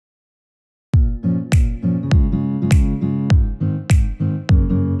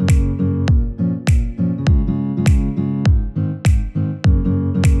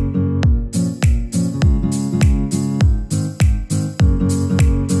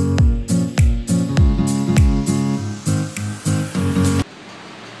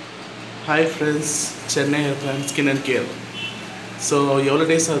Hi friends, Chennai Hair Transplant Clinet. So, எவ்வளோ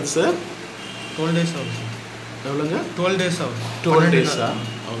days ஆகுது sir? 12 days ஆகுது. எவ்வளோங்க? 12 days ஆகுது. 12 டேஸா?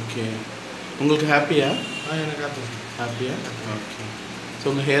 ஓகே. உங்களுக்கு ஹாப்பியா? எனக்கு ஹாப்பி. ஹாப்பியா? ஓகே. ஸோ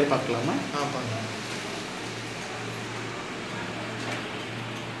உங்கள் ஹேர் பார்க்கலாமா? பார்க்கலாம்.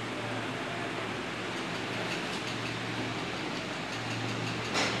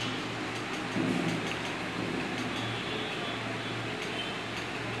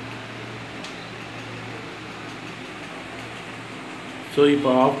 ஸோ இப்போ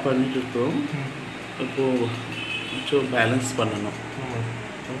ஆஃப் பண்ணிட்டு இருக்கோம். இப்போது கொஞ்சம் பேலன்ஸ் பண்ணணும்.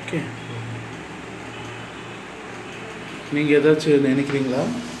 ஓகே. நீங்கள் ஏதாச்சும் நினைக்கிறீங்களா?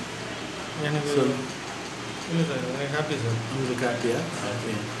 எனக்கு இல்லை சார், எனக்கு ஹாப்பி சார். உங்களுக்கு ஹாப்பியா?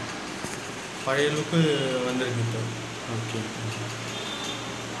 ஓகே. பழைய லுக்கு வந்திருக்கு சார். ஓகே.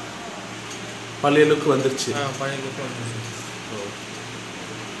 பழைய லுக் வந்துருச்சு. பழைய லுக்கு வந்துருச்சு. ஓ,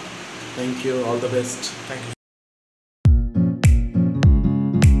 thank you. All the best. Thank you.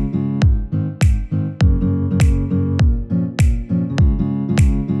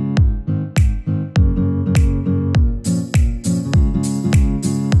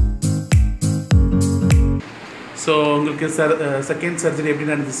 So உங்களுக்கு செகண்ட் சர்ஜரி எப்படி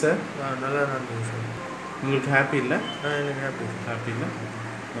நடந்துச்சு சார்? நல்லா நடந்தது சார். உங்களுக்கு ஹாப்பி இல்லை? எனக்கு ஹாப்பி. ஹாப்பி இல்லை.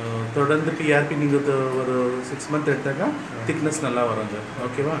 தொடர்ந்து பிஆர்பி நீங்கள் ஒரு 6 month எடுத்தாக்கா திக்னஸ் நல்லா வருங்க.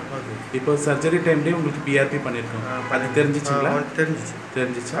 ஓகேவா? இப்போ சர்ஜரி டைம்லேயே உங்களுக்கு பிஆர்பி பண்ணியிருக்கோம். அது தெரிஞ்சிச்சிங்களா?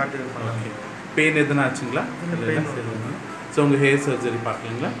 தெரிஞ்சிச்சா? ஓகே. பெயின் எதுனா ஆச்சுங்களா? ஸோ உங்கள் ஹேர் சர்ஜரி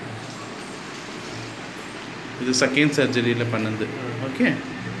பார்க்கலீங்களா? இது செகண்ட் சர்ஜரியில் பண்ணது. Okay.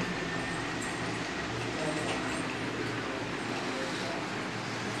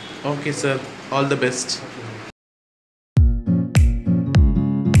 Okay sir, all the best.